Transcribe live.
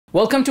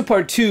Welcome to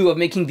part 2 of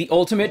making the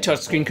ultimate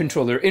touchscreen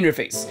controller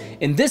interface.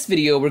 In this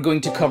video, we're going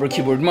to cover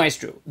Keyboard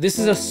Maestro. This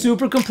is a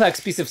super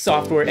complex piece of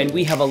software and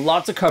we have a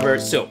lot to cover,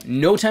 so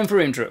no time for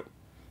intro.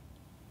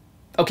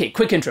 Okay,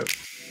 quick intro.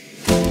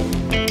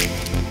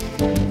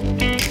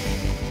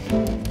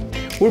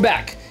 We're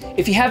back.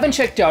 If you haven't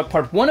checked out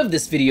part 1 of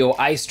this video,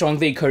 I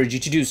strongly encourage you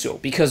to do so,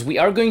 because we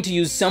are going to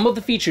use some of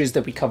the features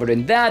that we covered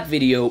in that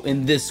video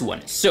in this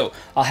one. So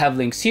I'll have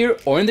links here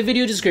or in the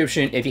video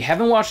description. If you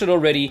haven't watched it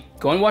already,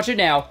 go and watch it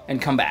now and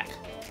come back.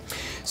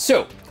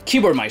 So,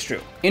 Keyboard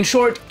Maestro. In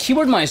short,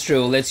 Keyboard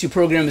Maestro lets you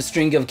program a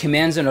string of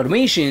commands and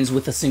automations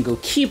with a single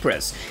key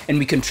press, and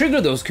we can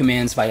trigger those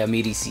commands via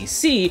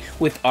MIDI-CC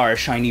with our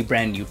shiny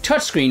brand new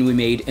touchscreen we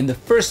made in the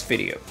first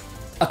video.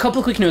 A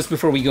couple quick notes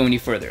before we go any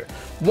further.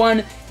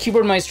 1.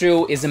 Keyboard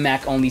Maestro is a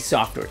Mac-only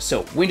software,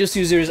 so Windows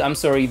users, I'm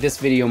sorry, this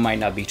video might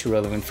not be too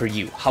relevant for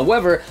you.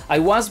 However, I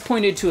was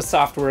pointed to a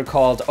software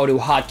called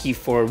AutoHotkey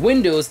for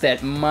Windows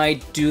that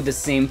might do the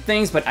same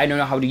things, but I don't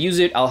know how to use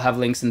it. I'll have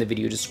links in the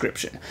video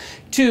description.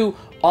 2.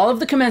 All of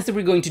the commands that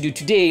we're going to do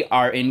today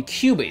are in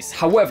Cubase.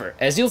 However,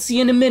 as you'll see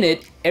in a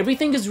minute,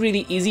 everything is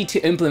really easy to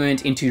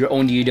implement into your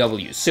own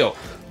DAW. So,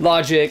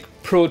 Logic,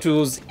 Pro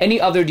Tools, any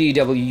other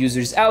DAW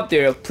users out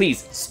there,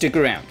 please stick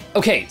around.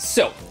 Okay,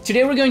 so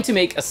today we're going to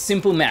make a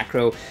simple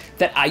macro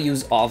that I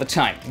use all the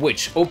time,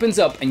 which opens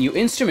up a new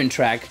instrument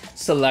track,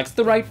 selects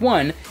the right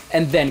one,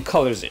 and then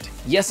colors it.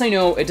 Yes, I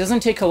know, it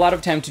doesn't take a lot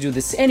of time to do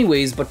this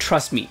anyways, but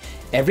trust me,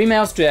 every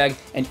mouse drag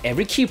and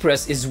every key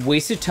press is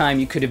wasted time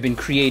you could have been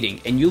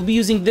creating, and you'll be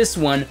using this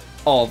one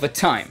all the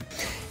time.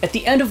 At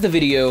the end of the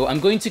video, I'm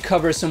going to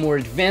cover some more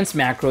advanced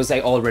macros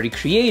I already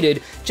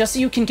created, just so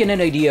you can get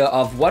an idea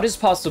of what is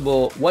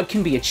possible, what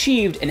can be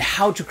achieved, and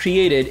how to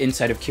create it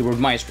inside of Keyboard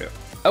Maestro.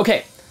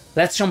 Okay,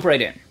 let's jump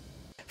right in.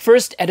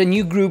 First, add a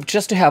new group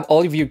just to have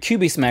all of your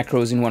Cubase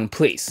macros in one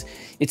place.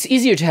 It's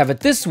easier to have it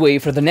this way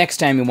for the next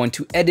time you want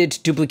to edit,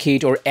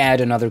 duplicate, or add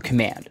another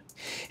command.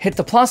 Hit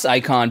the plus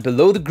icon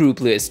below the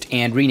group list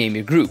and rename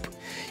your group.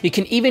 You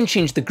can even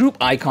change the group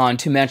icon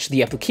to match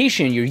the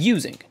application you're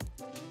using.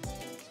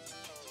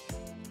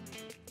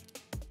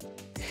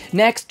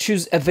 Next,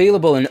 choose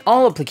Available in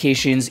all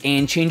applications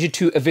and change it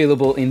to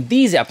Available in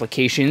these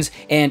applications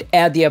and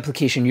add the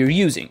application you're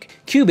using,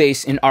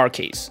 Cubase in our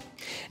case.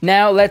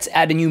 Now let's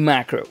add a new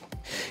macro.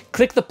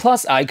 Click the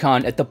plus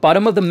icon at the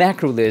bottom of the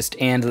macro list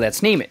and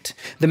let's name it.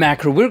 The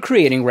macro we're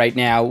creating right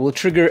now will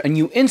trigger a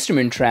new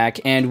instrument track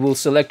and we'll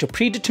select a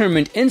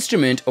predetermined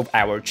instrument of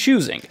our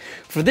choosing.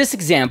 For this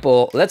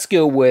example, let's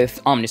go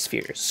with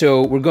Omnisphere.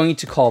 So we're going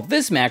to call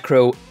this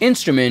macro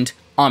Instrument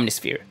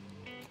Omnisphere.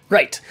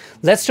 Right,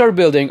 let's start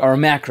building our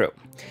macro.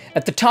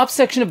 At the top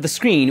section of the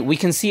screen, we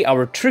can see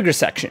our trigger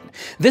section.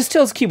 This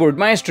tells Keyboard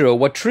Maestro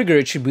what trigger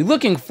it should be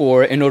looking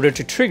for in order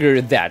to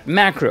trigger that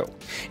macro.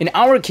 In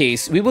our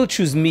case, we will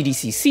choose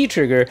MIDI-CC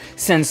trigger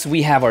since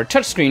we have our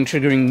touchscreen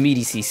triggering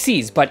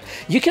MIDI-CCs, but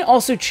you can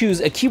also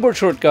choose a keyboard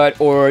shortcut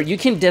or you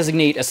can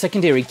designate a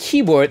secondary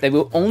keyboard that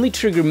will only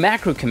trigger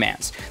macro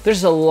commands.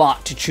 There's a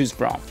lot to choose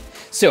from.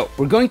 So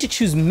we're going to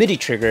choose MIDI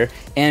trigger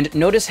and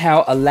notice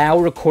how Allow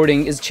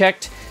Recording is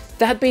checked.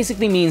 That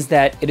basically means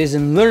that it is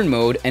in learn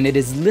mode and it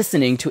is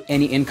listening to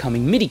any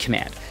incoming MIDI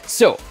command.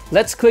 So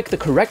let's click the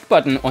correct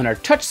button on our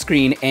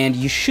touchscreen and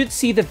you should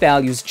see the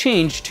values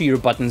change to your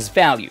button's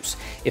values.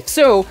 If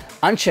so,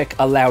 uncheck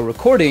Allow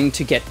Recording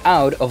to get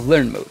out of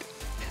learn mode.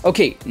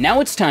 Okay,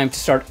 now it's time to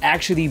start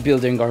actually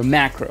building our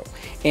macro.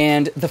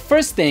 And the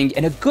first thing,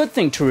 and a good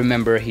thing to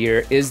remember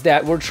here, is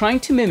that we're trying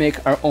to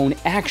mimic our own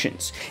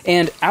actions.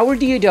 And our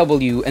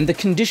DAW and the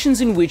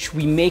conditions in which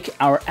we make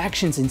our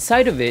actions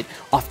inside of it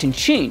often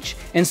change.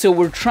 And so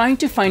we're trying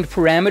to find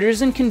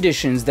parameters and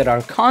conditions that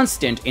are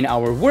constant in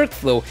our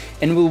workflow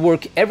and will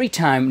work every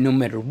time no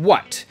matter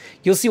what.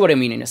 You'll see what I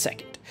mean in a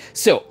second.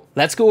 So,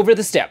 let's go over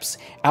the steps.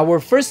 Our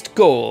first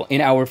goal in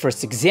our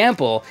first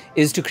example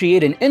is to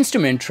create an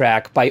instrument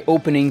track by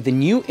opening the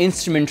New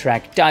Instrument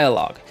Track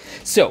dialog.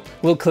 So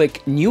we'll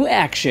click New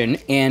Action,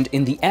 and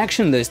in the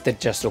action list that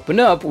just opened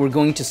up, we're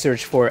going to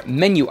search for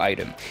Menu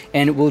Item,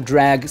 and we'll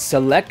drag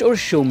Select or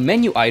Show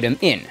Menu Item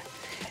in.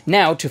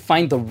 Now to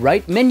find the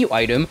right menu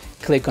item,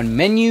 click on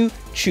Menu,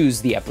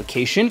 choose the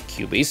application,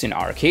 Cubase in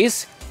our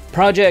case,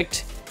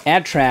 Project,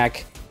 Add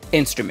Track,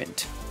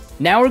 Instrument.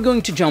 Now we're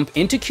going to jump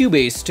into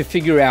Cubase to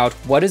figure out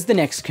what is the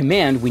next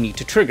command we need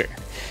to trigger.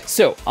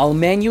 So I'll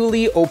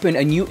manually open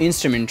a new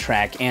instrument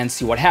track and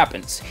see what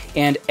happens.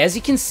 And as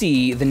you can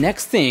see, the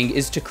next thing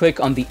is to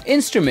click on the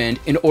instrument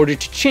in order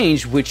to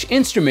change which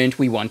instrument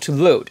we want to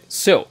load.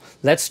 So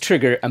let's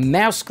trigger a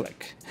mouse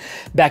click.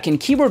 Back in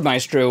Keyboard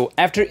Maestro,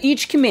 after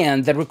each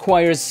command that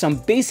requires some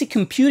basic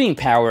computing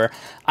power,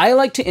 I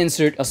like to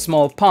insert a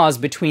small pause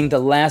between the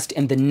last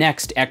and the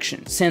next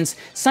action, since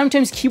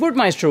sometimes Keyboard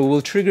Maestro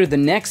will trigger the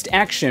next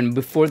action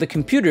before the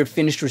computer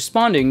finished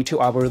responding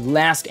to our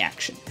last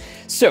action.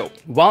 So,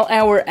 while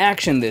our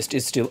action list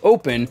is still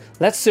open,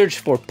 let's search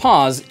for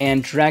pause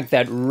and drag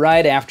that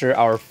right after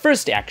our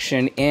first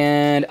action,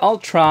 and I'll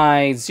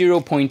try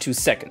 0.2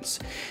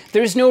 seconds.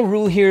 There's no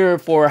rule here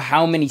for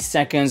how many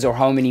seconds or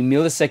how many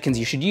milliseconds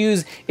you should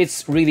use,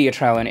 it's really a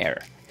trial and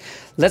error.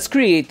 Let's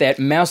create that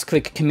mouse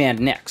click command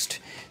next.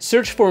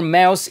 Search for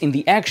mouse in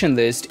the action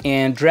list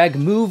and drag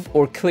move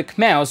or click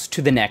mouse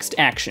to the next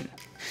action.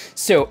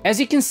 So, as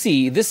you can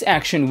see, this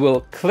action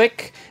will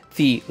click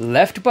the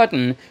left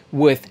button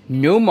with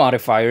no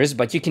modifiers,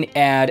 but you can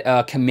add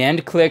a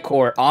command click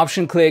or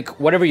option click,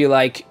 whatever you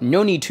like,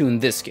 no need to in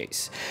this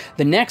case.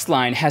 The next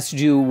line has to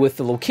do with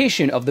the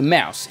location of the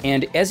mouse,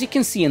 and as you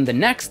can see in the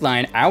next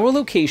line, our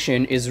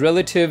location is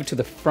relative to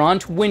the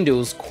front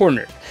window's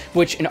corner,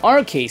 which in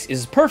our case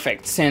is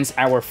perfect since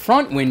our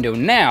front window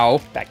now,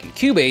 back in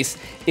Cubase,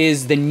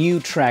 is the new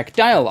track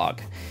dialog.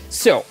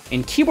 So,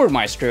 in Keyboard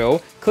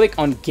Maestro, click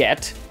on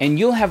Get, and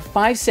you'll have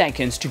 5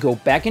 seconds to go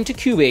back into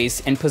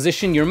Cubase and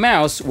position your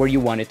mouse where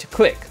you want it to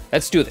click.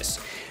 Let's do this.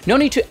 No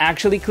need to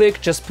actually click,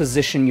 just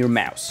position your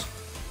mouse.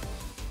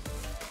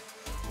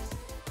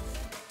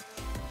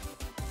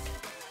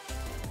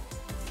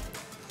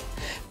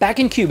 Back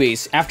in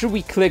Cubase, after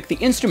we click the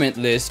instrument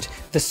list,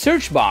 the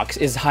search box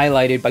is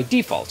highlighted by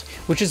default,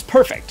 which is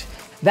perfect.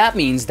 That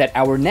means that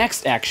our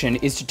next action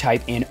is to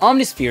type in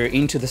Omnisphere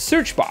into the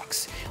search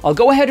box. I'll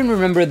go ahead and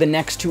remember the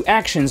next 2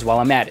 actions while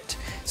I'm at it.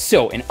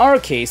 So in our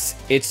case,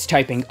 it's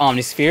typing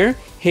Omnisphere,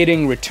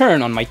 hitting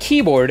return on my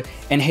keyboard,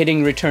 and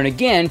hitting return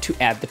again to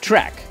add the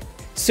track.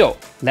 So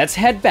let's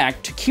head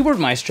back to Keyboard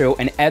Maestro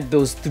and add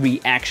those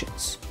 3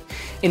 actions.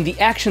 In the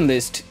action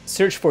list,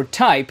 search for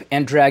type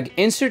and drag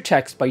insert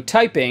text by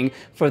typing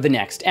for the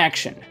next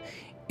action.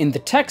 In the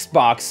text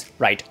box,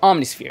 write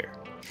Omnisphere.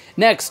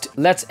 Next,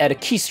 let's add a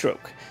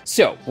keystroke.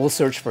 So, we'll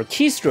search for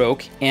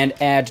keystroke and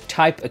add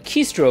type a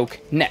keystroke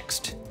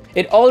next.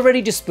 It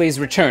already displays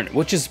return,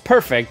 which is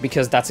perfect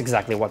because that's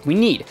exactly what we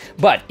need.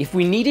 But if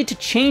we needed to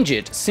change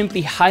it,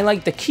 simply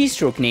highlight the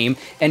keystroke name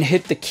and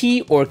hit the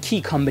key or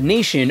key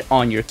combination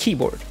on your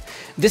keyboard.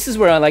 This is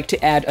where I like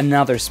to add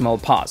another small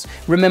pause.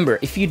 Remember,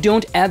 if you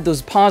don't add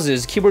those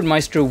pauses, Keyboard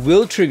Maestro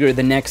will trigger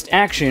the next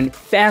action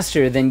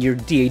faster than your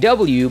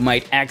DAW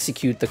might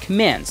execute the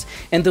commands.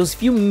 And those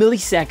few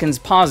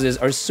milliseconds pauses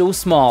are so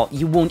small,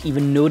 you won't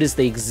even notice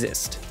they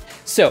exist.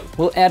 So,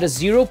 we'll add a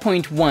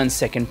 0.1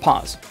 second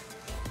pause.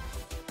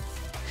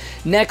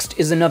 Next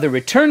is another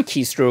return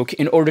keystroke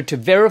in order to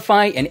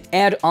verify and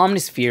add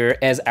Omnisphere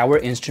as our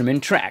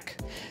instrument track.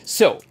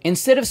 So,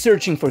 instead of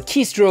searching for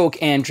keystroke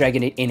and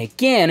dragging it in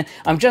again,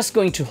 I'm just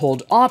going to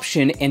hold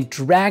Option and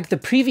drag the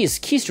previous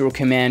keystroke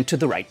command to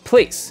the right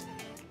place.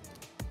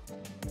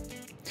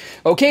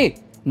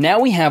 Okay, now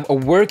we have a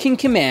working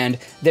command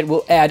that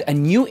will add a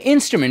new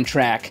instrument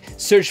track,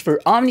 search for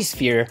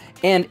Omnisphere,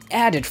 and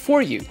add it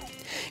for you.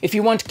 If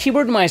you want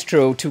Keyboard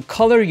Maestro to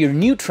color your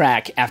new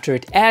track after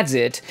it adds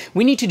it,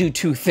 we need to do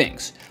 2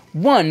 things.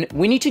 1,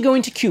 we need to go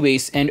into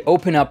Cubase and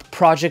open up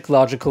Project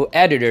Logical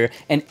Editor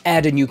and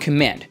add a new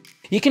command.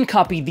 You can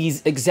copy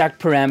these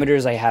exact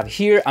parameters I have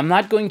here. I'm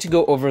not going to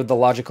go over the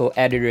logical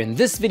editor in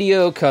this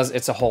video because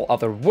it's a whole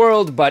other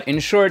world, but in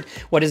short,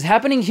 what is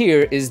happening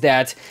here is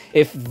that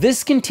if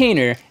this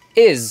container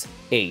is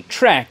a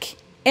track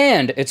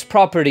and its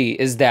property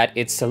is that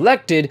it's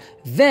selected,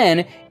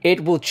 then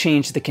it will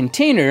change the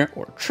container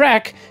or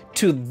track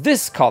to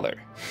this color.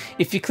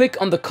 If you click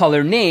on the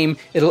color name,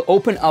 it'll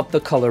open up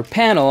the color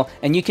panel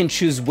and you can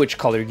choose which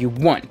color you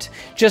want.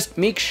 Just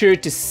make sure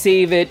to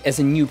save it as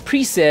a new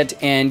preset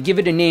and give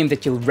it a name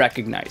that you'll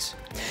recognize.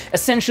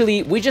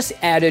 Essentially, we just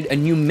added a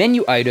new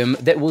menu item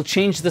that will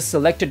change the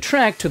selected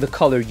track to the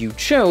color you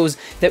chose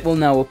that will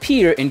now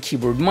appear in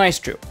Keyboard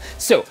Maestro.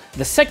 So,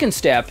 the second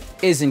step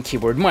is in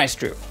Keyboard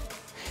Maestro.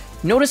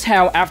 Notice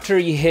how after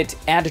you hit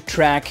add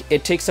track,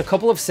 it takes a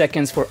couple of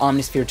seconds for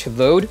Omnisphere to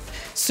load.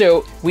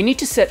 So we need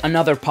to set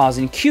another pause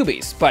in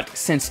Cubase, but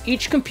since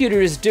each computer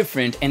is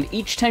different and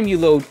each time you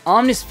load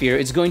Omnisphere,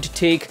 it's going to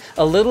take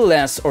a little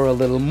less or a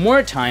little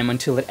more time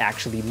until it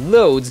actually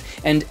loads,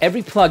 and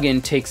every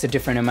plugin takes a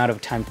different amount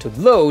of time to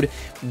load,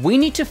 we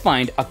need to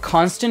find a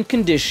constant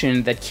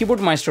condition that Keyboard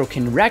Maestro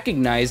can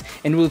recognize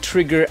and will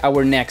trigger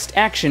our next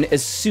action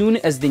as soon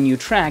as the new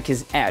track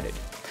is added.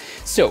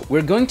 So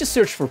we're going to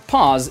search for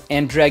pause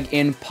and drag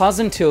in pause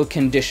until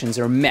conditions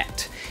are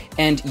met.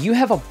 And you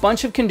have a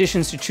bunch of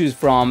conditions to choose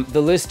from.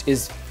 The list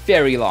is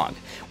very long.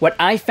 What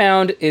I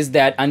found is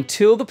that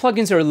until the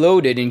plugins are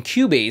loaded in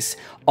Cubase,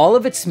 all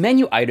of its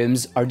menu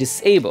items are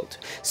disabled.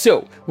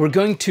 So we're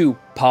going to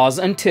pause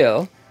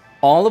until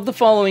all of the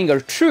following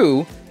are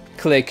true,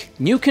 click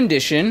new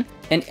condition,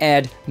 and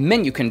add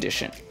menu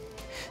condition.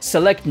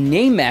 Select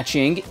name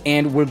matching,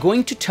 and we're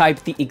going to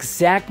type the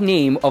exact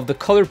name of the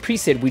color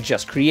preset we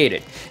just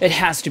created. It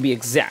has to be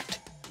exact.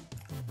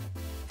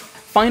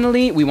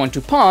 Finally, we want to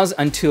pause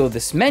until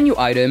this menu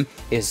item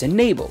is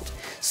enabled.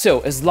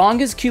 So as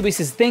long as Cubase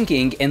is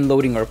thinking and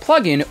loading our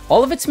plugin,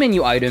 all of its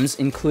menu items,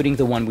 including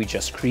the one we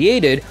just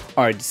created,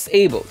 are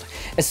disabled.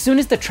 As soon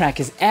as the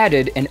track is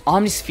added and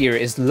Omnisphere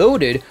is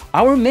loaded,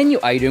 our menu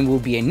item will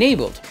be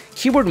enabled.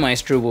 Keyboard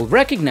Maestro will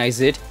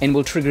recognize it and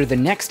will trigger the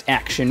next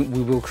action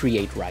we will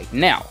create right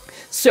now.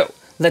 So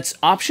let's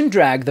option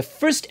drag the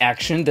first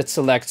action that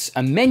selects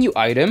a menu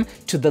item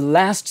to the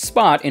last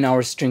spot in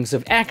our strings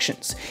of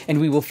actions, and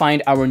we will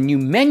find our new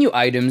menu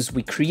items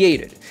we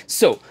created.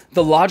 So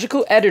the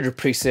logical editor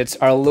presets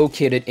are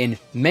located in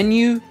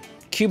Menu,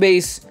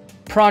 Cubase,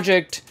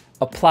 Project,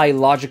 Apply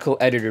Logical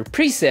Editor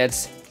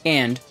Presets,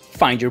 and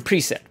Find Your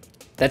Preset.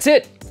 That's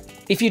it!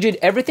 If you did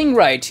everything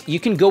right, you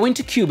can go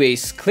into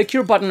Cubase, click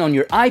your button on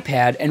your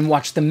iPad, and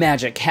watch the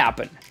magic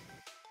happen.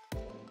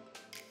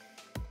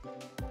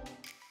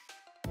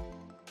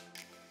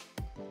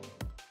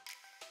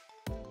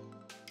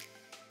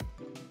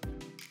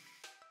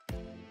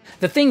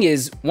 The thing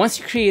is, once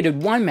you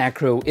created one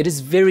macro, it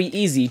is very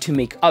easy to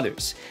make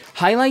others.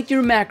 Highlight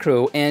your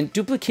macro and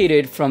duplicate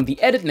it from the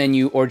edit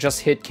menu, or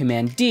just hit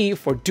Command D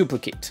for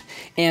duplicate.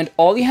 And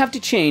all you have to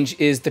change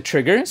is the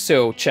trigger,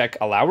 so check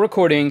Allow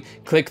Recording,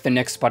 click the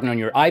next button on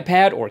your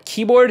iPad or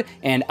keyboard,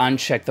 and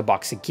uncheck the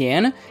box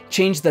again.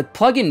 Change the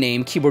plugin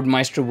name Keyboard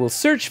Maestro will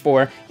search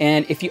for,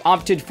 and if you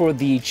opted for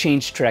the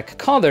Change Track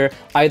Color,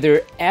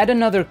 either add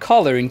another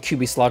color in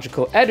Cubase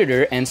Logical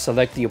Editor and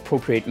select the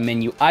appropriate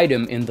menu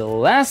item in the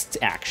last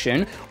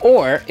action,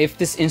 or if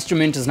this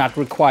instrument does not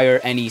require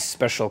any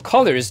special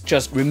colors,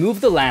 just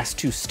remove the last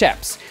two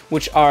steps,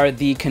 which are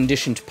the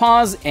conditioned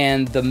pause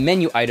and the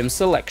menu item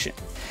selection.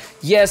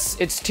 Yes,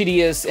 it's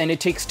tedious and it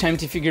takes time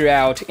to figure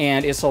out,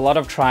 and it's a lot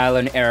of trial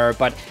and error,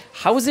 but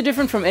how is it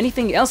different from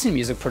anything else in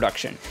music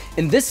production?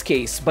 In this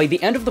case, by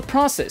the end of the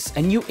process,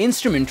 a new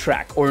instrument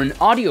track or an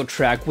audio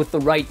track with the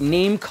right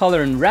name,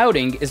 color, and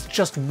routing is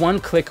just one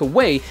click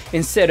away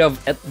instead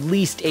of at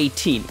least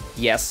 18.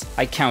 Yes,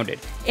 I counted.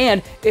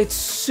 And it's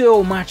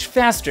so much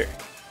faster.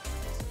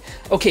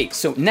 Okay,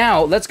 so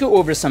now let's go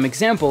over some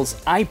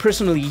examples I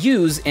personally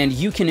use and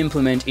you can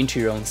implement into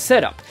your own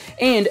setup.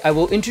 And I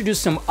will introduce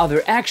some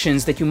other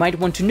actions that you might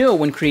want to know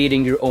when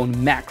creating your own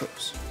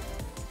macros.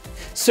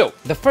 So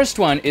the first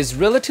one is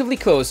relatively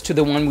close to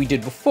the one we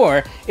did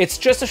before. It's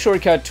just a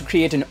shortcut to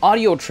create an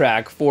audio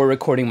track for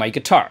recording my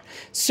guitar.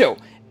 So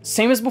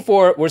same as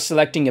before, we're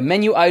selecting a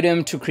menu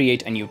item to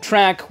create a new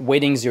track,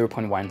 waiting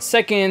 0.1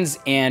 seconds,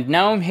 and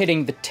now I'm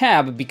hitting the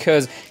tab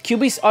because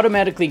Cubase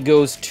automatically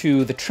goes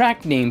to the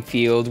track name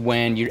field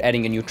when you're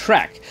adding a new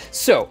track.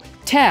 So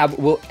tab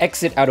will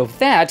exit out of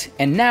that,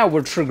 and now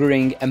we're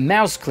triggering a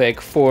mouse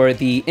click for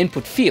the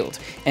input field,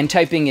 and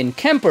typing in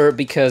Kemper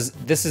because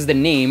this is the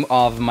name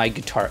of my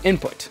guitar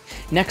input.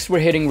 Next, we're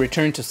hitting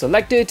return to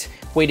select it,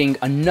 waiting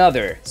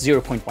another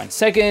 0.1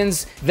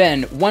 seconds,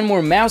 then one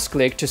more mouse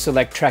click to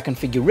select track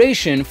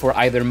configuration for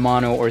either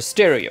mono or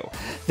stereo.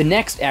 The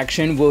next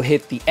action will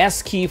hit the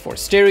S key for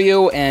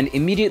stereo and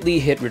immediately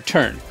hit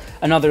return.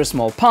 Another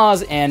small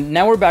pause, and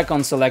now we're back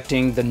on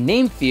selecting the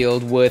name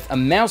field with a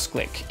mouse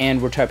click, and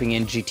we're typing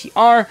in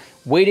GTR,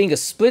 waiting a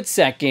split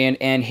second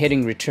and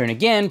hitting return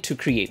again to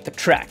create the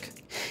track.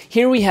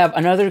 Here we have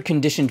another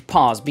conditioned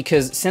pause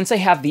because since I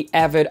have the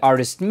Avid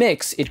Artist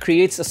Mix, it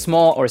creates a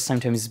small or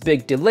sometimes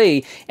big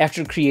delay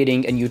after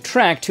creating a new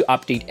track to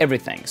update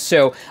everything.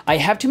 So I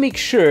have to make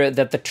sure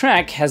that the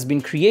track has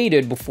been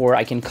created before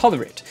I can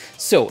color it.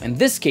 So in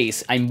this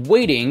case, I'm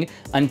waiting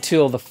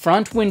until the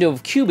front window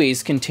of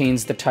Cubase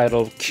contains the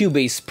title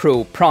Cubase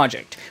Pro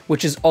Project,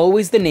 which is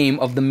always the name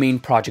of the main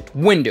project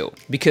window,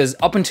 because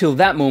up until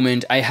that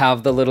moment, I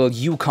have the little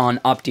Yukon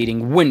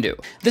updating window.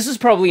 This is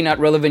probably not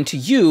relevant to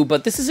you,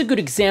 but this is a good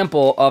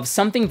example of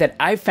something that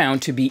I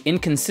found to be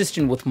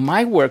inconsistent with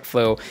my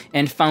workflow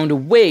and found a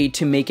way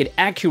to make it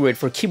accurate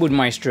for Keyboard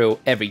Maestro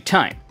every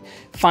time.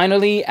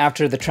 Finally,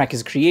 after the track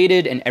is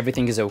created and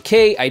everything is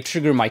okay, I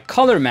trigger my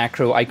color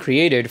macro I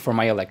created for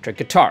my electric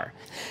guitar.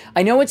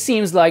 I know it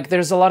seems like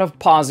there's a lot of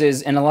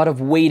pauses and a lot of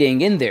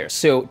waiting in there,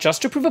 so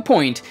just to prove a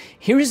point,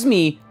 here is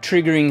me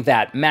triggering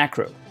that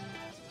macro.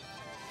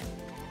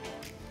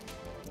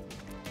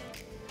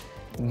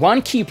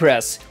 One key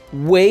press,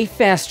 way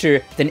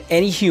faster than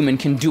any human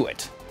can do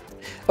it.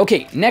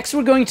 Okay, next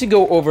we're going to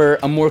go over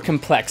a more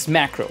complex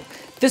macro.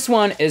 This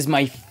one is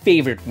my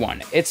favorite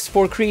one. It's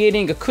for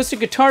creating acoustic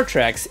guitar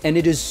tracks and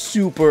it is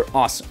super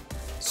awesome.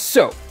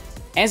 So,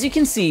 as you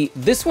can see,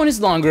 this one is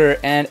longer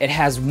and it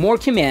has more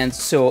commands,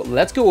 so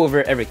let's go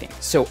over everything.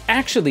 So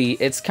actually,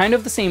 it's kind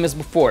of the same as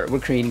before. We're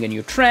creating a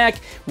new track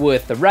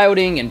with the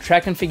routing and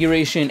track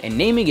configuration and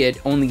naming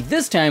it, only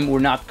this time we're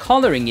not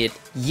coloring it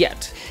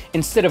yet.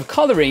 Instead of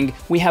coloring,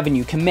 we have a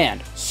new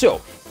command.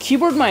 So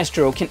Keyboard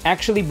Maestro can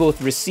actually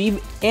both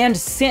receive and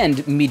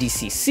send MIDI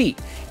CC,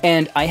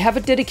 and I have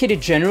a dedicated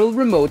general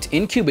remote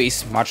in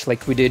Cubase, much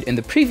like we did in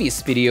the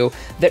previous video,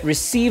 that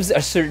receives a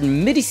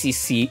certain MIDI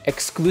CC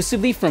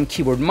exclusively from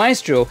Keyboard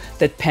Maestro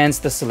that pans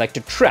the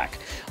selected track.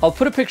 I'll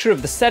put a picture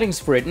of the settings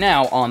for it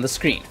now on the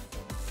screen.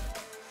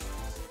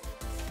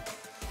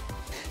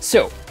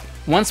 So,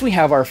 Once we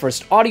have our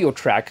first audio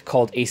track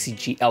called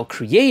ACGL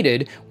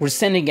created, we're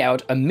sending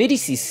out a MIDI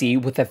CC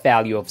with a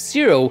value of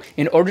 0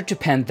 in order to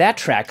pan that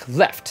track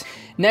left.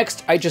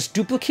 Next, I just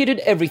duplicated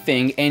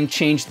everything and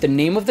changed the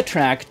name of the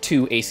track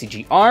to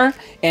ACGR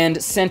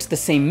and sent the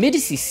same MIDI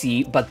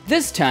CC, but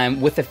this time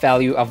with a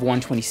value of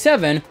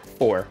 127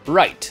 for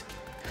right.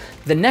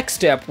 The next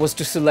step was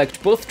to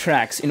select both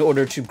tracks in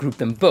order to group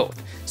them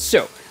both.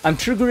 So I'm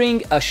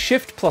triggering a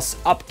Shift plus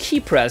Up key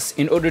press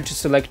in order to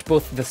select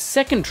both the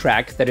second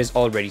track that is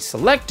already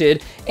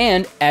selected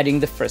and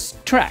adding the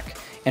first track,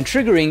 and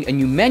triggering a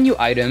new menu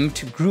item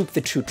to group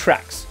the two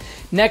tracks.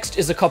 Next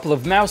is a couple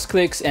of mouse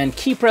clicks and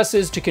key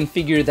presses to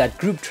configure that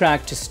group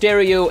track to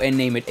stereo and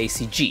name it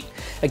ACG.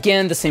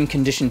 Again, the same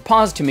condition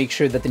pause to make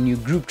sure that the new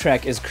group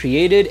track is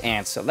created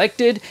and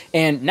selected,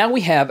 and now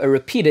we have a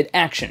repeated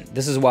action.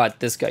 This is what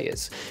this guy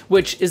is,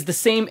 which is the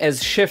same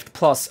as Shift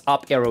plus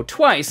Up arrow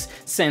twice,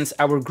 since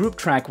our group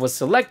track was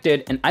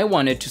selected and I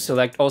wanted to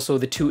select also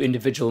the two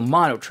individual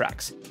mono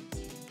tracks.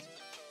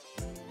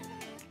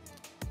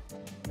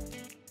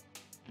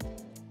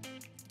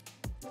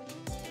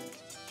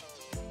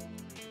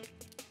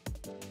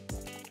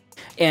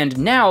 And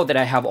now that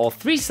I have all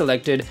three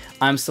selected,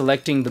 I'm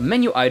selecting the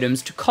menu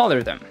items to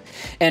color them.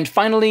 And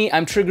finally,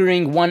 I'm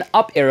triggering one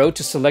up arrow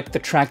to select the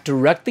track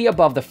directly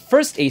above the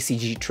first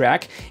ACG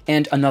track,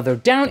 and another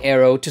down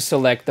arrow to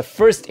select the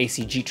first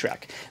ACG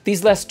track.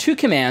 These last two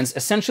commands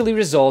essentially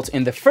result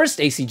in the first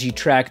ACG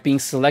track being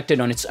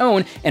selected on its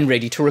own and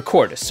ready to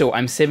record, so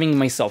I'm saving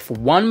myself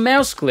one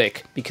mouse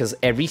click because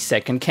every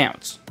second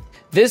counts.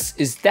 This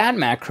is that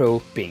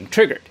macro being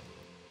triggered.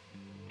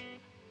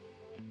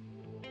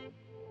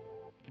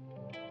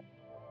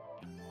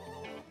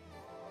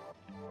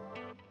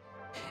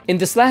 In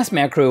this last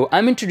macro,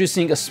 I'm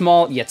introducing a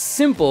small yet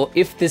simple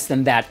if this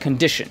then that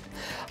condition.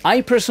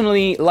 I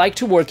personally like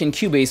to work in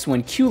Cubase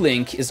when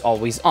QLink is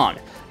always on.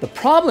 The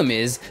problem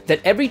is that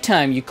every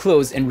time you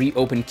close and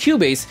reopen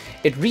Cubase,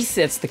 it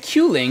resets the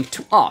QLink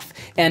to off,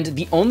 and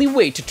the only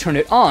way to turn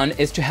it on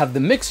is to have the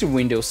mixer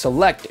window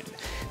selected.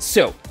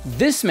 So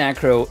this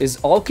macro is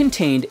all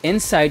contained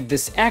inside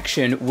this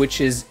action,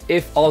 which is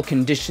if all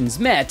conditions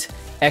met,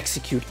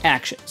 execute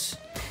actions.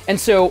 And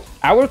so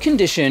our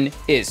condition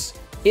is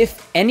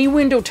if any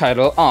window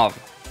title of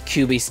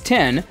Cubase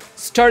 10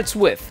 starts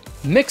with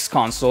Mix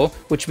Console,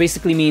 which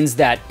basically means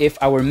that if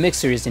our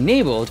mixer is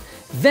enabled,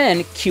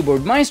 then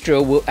Keyboard Maestro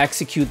will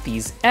execute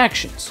these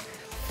actions.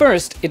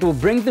 First, it will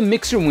bring the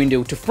mixer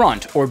window to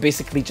front, or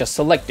basically just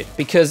select it,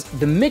 because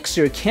the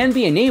mixer can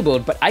be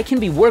enabled, but I can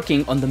be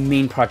working on the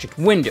main project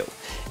window.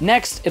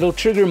 Next, it'll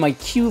trigger my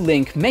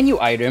QLink menu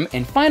item,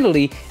 and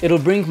finally, it'll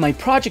bring my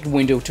project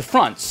window to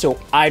front, so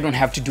I don't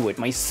have to do it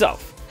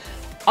myself.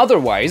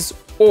 Otherwise,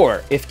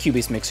 or if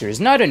Cubase Mixer is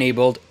not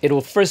enabled, it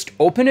will first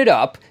open it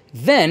up,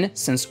 then,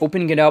 since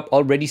opening it up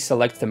already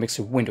selects the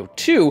mixer window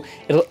too,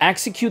 it'll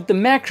execute the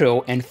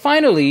macro and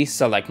finally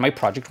select my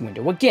project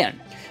window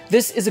again.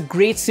 This is a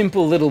great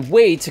simple little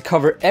way to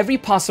cover every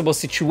possible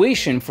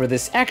situation for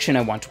this action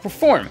I want to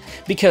perform,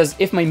 because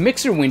if my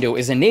mixer window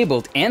is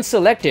enabled and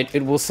selected,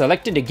 it will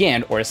select it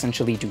again, or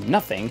essentially do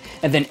nothing,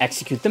 and then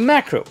execute the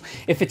macro.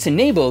 If it's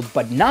enabled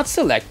but not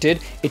selected,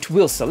 it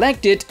will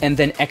select it and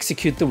then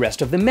execute the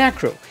rest of the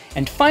macro.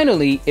 And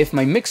finally, if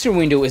my mixer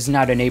window is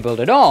not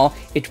enabled at all,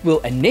 it will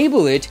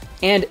enable it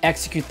and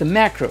execute the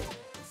macro.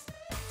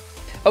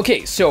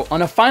 Okay, so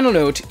on a final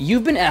note,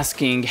 you've been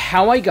asking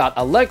how I got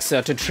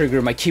Alexa to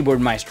trigger my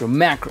Keyboard Maestro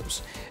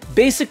macros.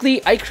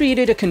 Basically, I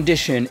created a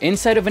condition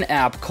inside of an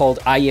app called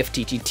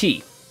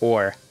IFTTT,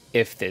 or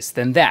If This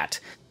Then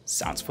That.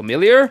 Sounds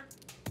familiar?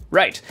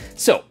 Right,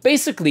 so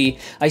basically,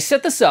 I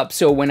set this up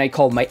so when I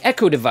call my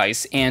Echo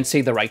device and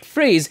say the right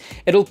phrase,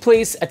 it'll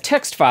place a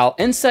text file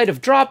inside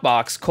of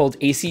Dropbox called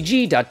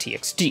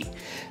acg.txt.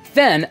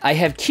 Then I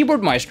have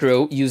Keyboard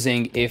Maestro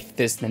using If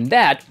This Then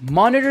That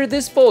monitor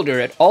this folder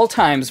at all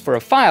times for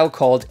a file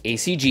called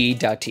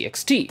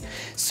acg.txt.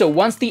 So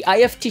once the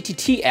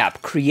IFTTT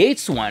app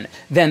creates one,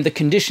 then the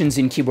conditions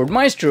in Keyboard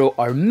Maestro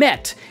are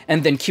met,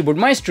 and then Keyboard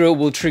Maestro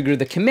will trigger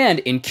the command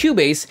in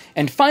Cubase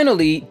and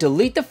finally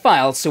delete the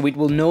file so it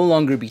will no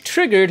longer be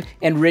triggered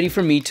and ready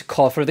for me to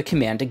call for the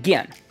command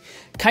again.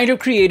 Kind of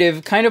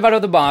creative, kind of out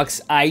of the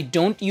box. I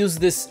don't use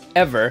this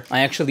ever.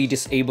 I actually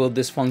disabled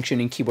this function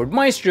in Keyboard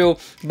Maestro,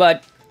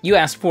 but you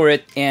asked for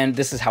it and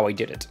this is how I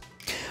did it.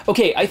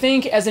 Okay, I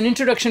think as an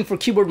introduction for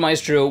Keyboard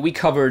Maestro, we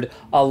covered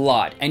a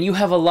lot, and you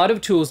have a lot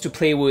of tools to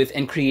play with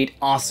and create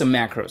awesome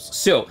macros.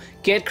 So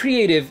get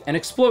creative and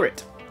explore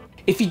it.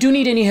 If you do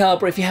need any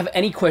help or if you have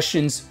any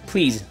questions,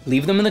 please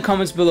leave them in the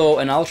comments below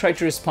and I'll try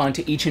to respond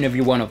to each and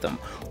every one of them.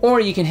 Or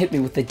you can hit me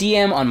with a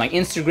DM on my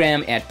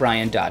Instagram at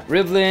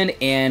brian.rivlin,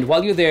 and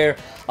while you're there,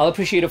 I'll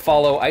appreciate a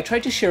follow. I try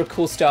to share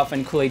cool stuff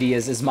and cool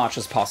ideas as much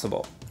as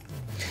possible.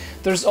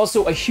 There's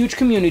also a huge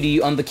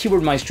community on the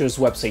Keyboard Maestro's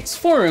website's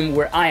forum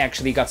where I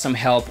actually got some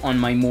help on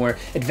my more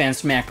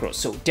advanced macros,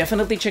 so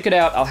definitely check it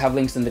out. I'll have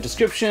links in the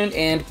description,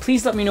 and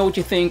please let me know what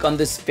you think on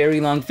this very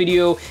long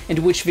video and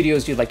which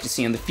videos you'd like to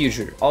see in the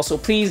future. Also,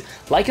 please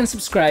like and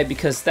subscribe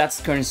because that's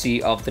the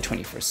currency of the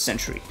 21st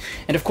century.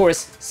 And of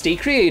course, stay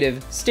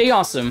creative, stay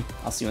awesome.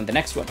 I'll see you in the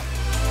next one.